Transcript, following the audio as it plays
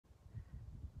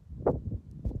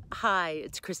Hi,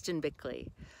 it's Kristen Bickley.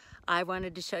 I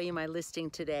wanted to show you my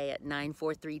listing today at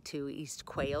 9432 East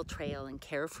Quail Trail in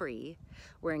Carefree.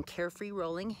 We're in Carefree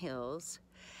Rolling Hills,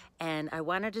 and I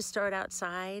wanted to start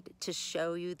outside to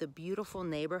show you the beautiful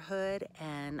neighborhood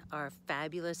and our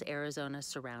fabulous Arizona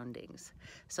surroundings.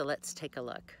 So let's take a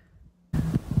look.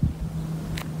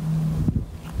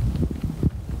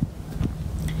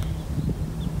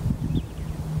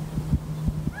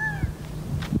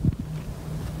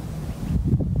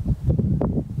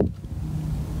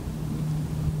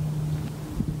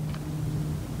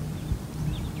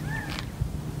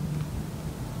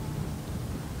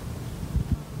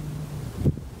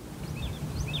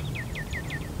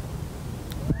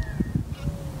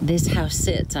 This house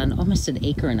sits on almost an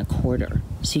acre and a quarter,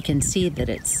 so you can see that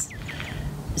it's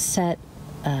set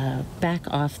back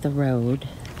off the road.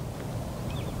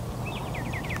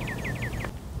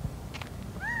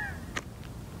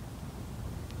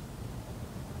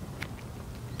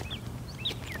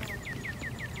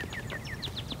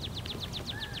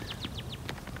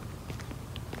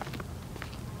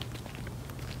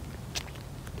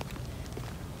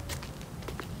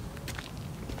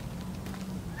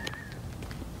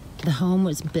 The home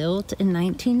was built in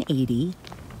 1980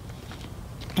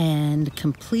 and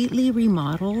completely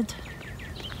remodeled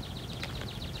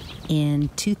in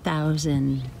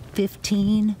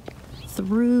 2015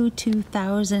 through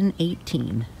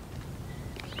 2018,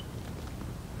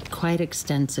 quite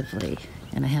extensively.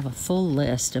 And I have a full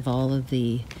list of all of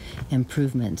the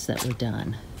improvements that were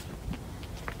done.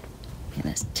 I'm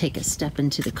gonna take a step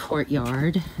into the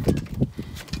courtyard.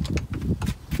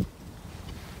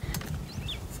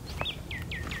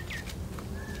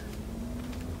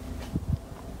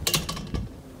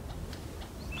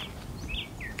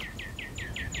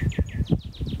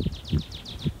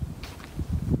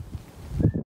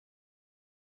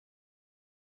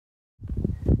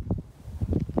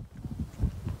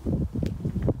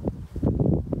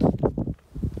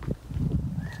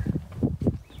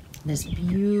 This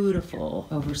beautiful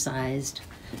oversized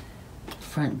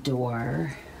front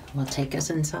door will take us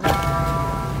inside.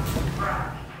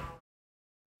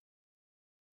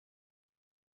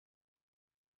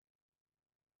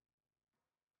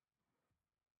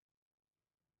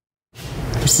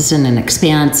 This is an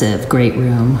expansive great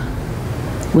room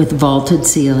with vaulted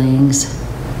ceilings.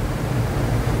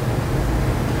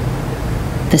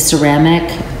 The ceramic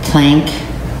plank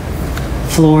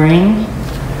flooring.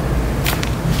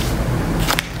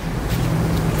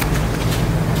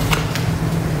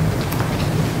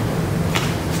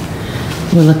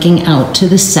 We're looking out to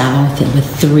the south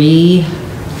with 3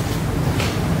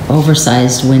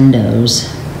 oversized windows.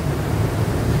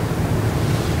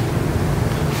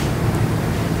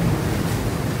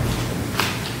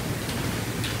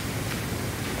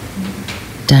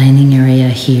 Dining area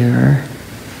here,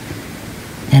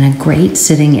 and a great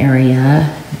sitting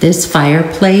area. This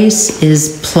fireplace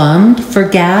is plumbed for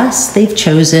gas. They've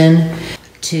chosen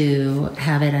to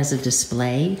have it as a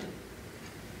display.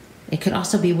 It could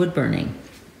also be wood burning.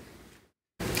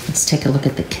 Let's take a look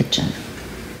at the kitchen.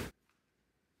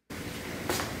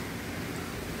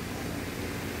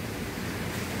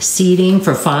 Seating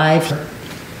for 5.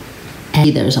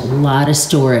 And there's a lot of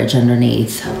storage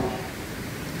underneath.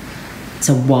 It's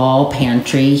a wall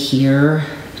pantry here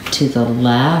to the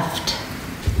left.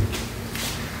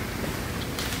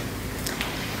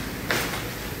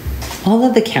 All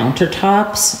of the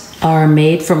countertops are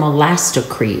made from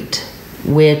Elasticrete,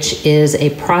 which is a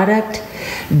product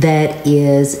that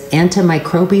is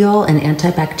antimicrobial and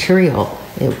antibacterial.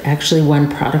 It actually won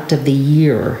Product of the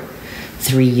Year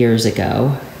 3 years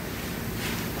ago.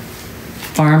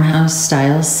 Farmhouse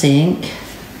style sink.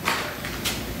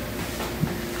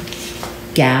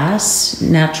 Gas,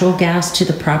 natural gas to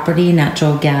the property,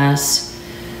 natural gas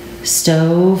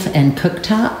stove and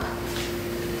cooktop.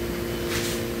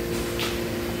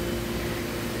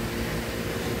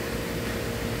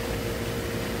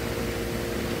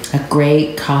 A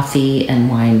great coffee and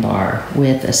wine bar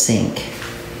with a sink.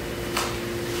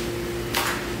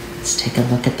 Let's take a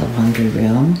look at the laundry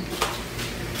room.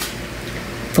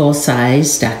 Full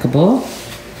size, stackable.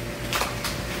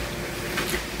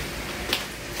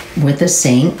 With a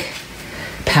sink.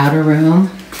 Powder room.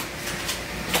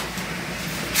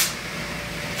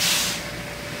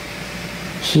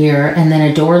 Here, and then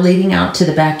a door leading out to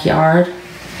the backyard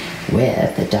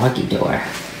with a doggy door.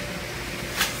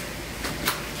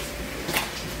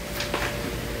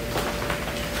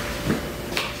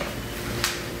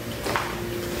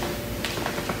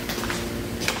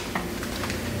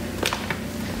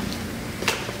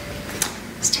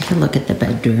 Let's take a look at the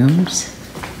bedrooms.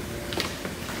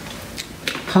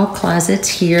 Hall closets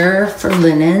here for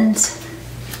linens.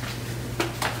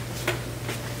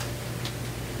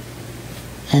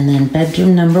 And then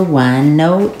bedroom number 1.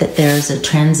 Note that there's a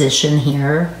transition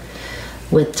here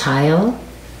with tile.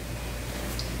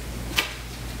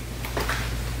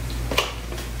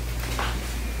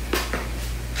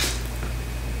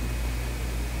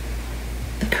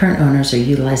 The current owners are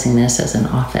utilizing this as an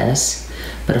office,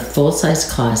 but a full-size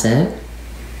closet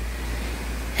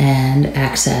and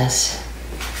access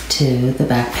to the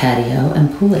back patio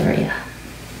and pool area.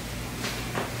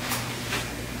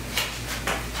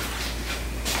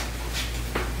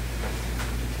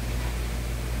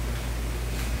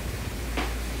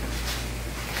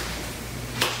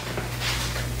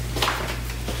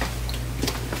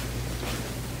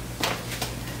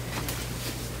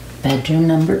 Bedroom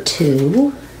number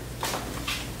 2.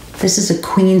 This is a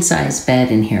queen size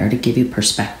bed in here to give you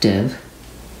perspective,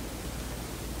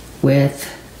 with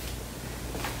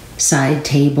side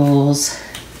tables,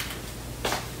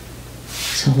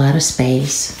 so a lot of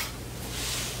space.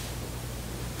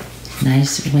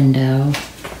 Nice window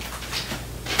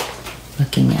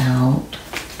looking out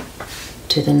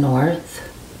to the north.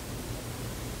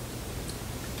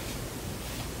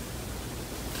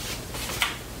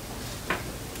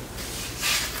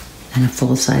 And a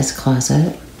full-size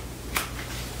closet.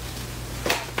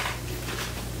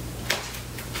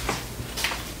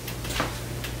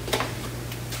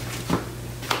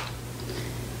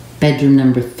 Bedroom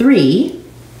number 3,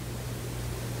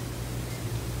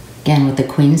 again with a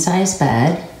queen-size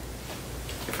bed,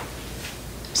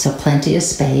 so plenty of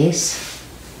space.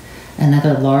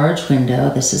 Another large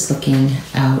window. This is looking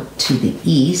out to the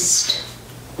east.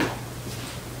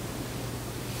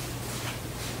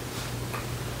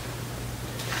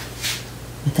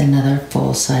 With another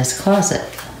full-size closet.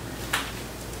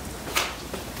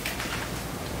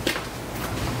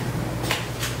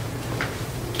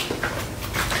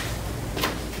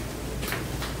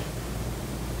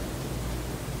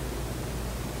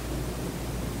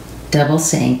 Double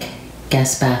sink,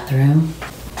 guest bathroom,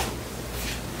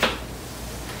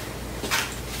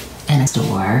 and a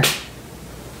door.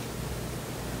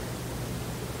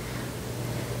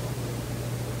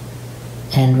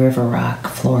 And river rock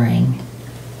flooring.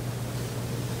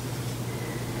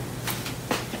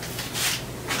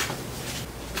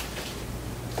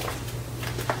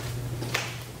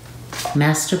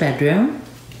 Master bedroom.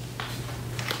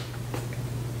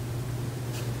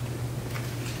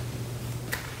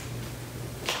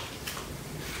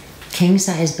 King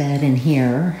size bed in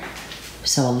here,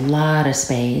 so a lot of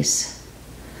space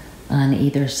on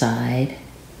either side.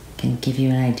 Can give you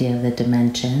an idea of the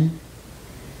dimension.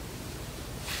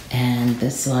 And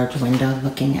this large window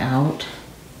looking out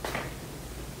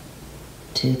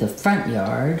to the front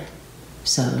yard,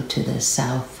 so to the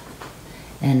south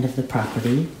end of the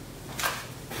property.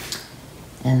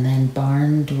 And then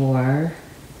barn door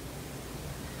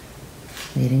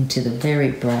leading to the very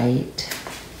bright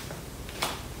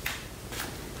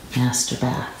master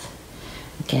bath.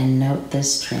 Again, note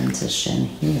this transition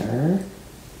here.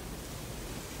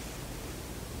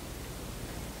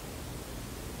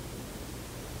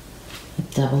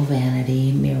 With double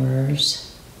vanity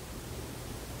mirrors.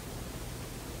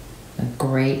 A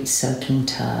great soaking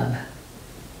tub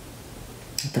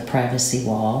with the privacy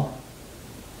wall.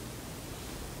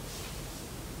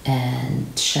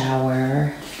 And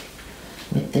shower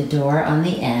with the door on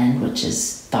the end, which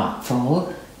is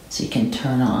thoughtful, so you can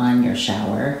turn on your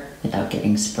shower without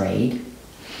getting sprayed.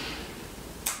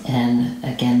 And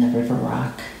again, the river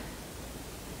rock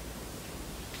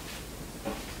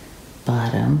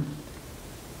bottom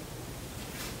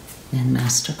and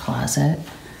master closet.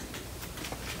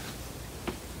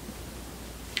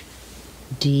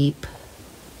 Deep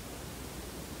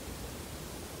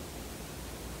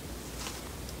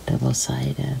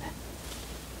double-sided.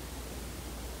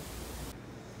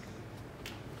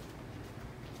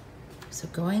 So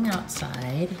going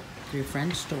outside through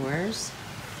French doors,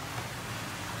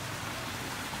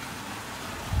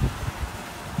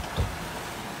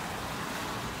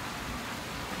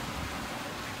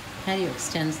 patio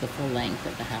extends the full length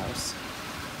of the house,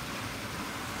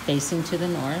 facing to the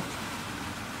north.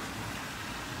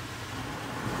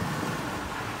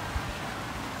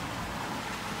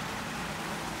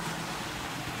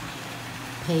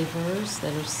 Pavers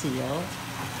that are sealed.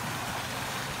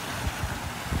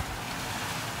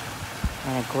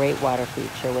 And a great water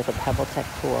feature with a PebbleTech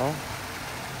pool.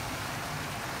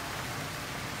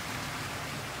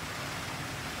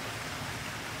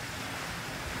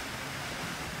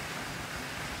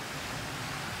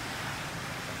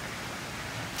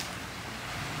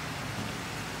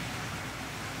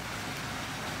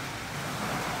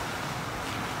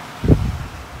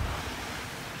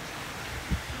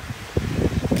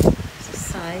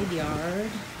 side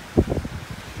yard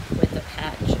with a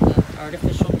patch of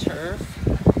artificial turf.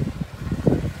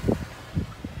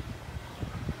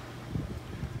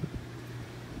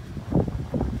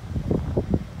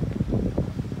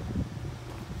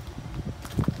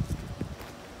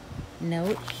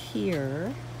 Note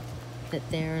here that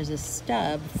there is a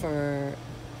stub for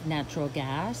natural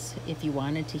gas. If you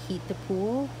wanted to heat the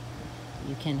pool,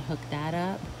 you can hook that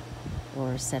up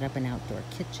or set up an outdoor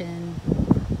kitchen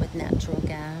with natural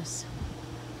gas.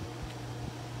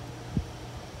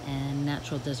 And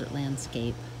natural desert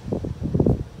landscape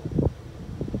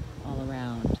all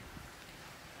around.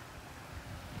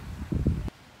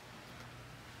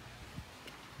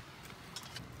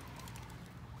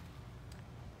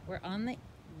 We're on the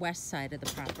west side of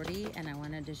the property, and I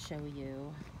wanted to show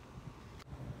you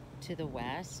to the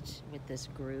west with this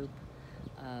group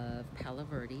of Palo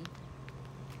Verde.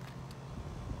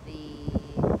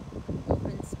 The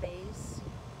open space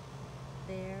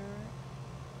there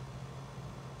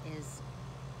is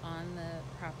on the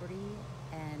property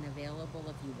and available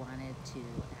if you wanted to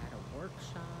add a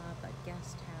workshop, a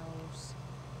guest house.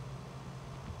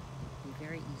 It'd be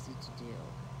very easy to do.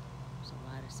 There's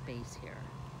a lot of space here.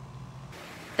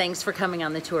 Thanks for coming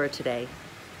on the tour today.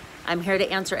 I'm here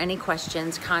to answer any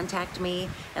questions. Contact me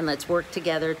and let's work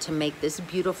together to make this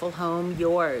beautiful home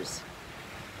yours.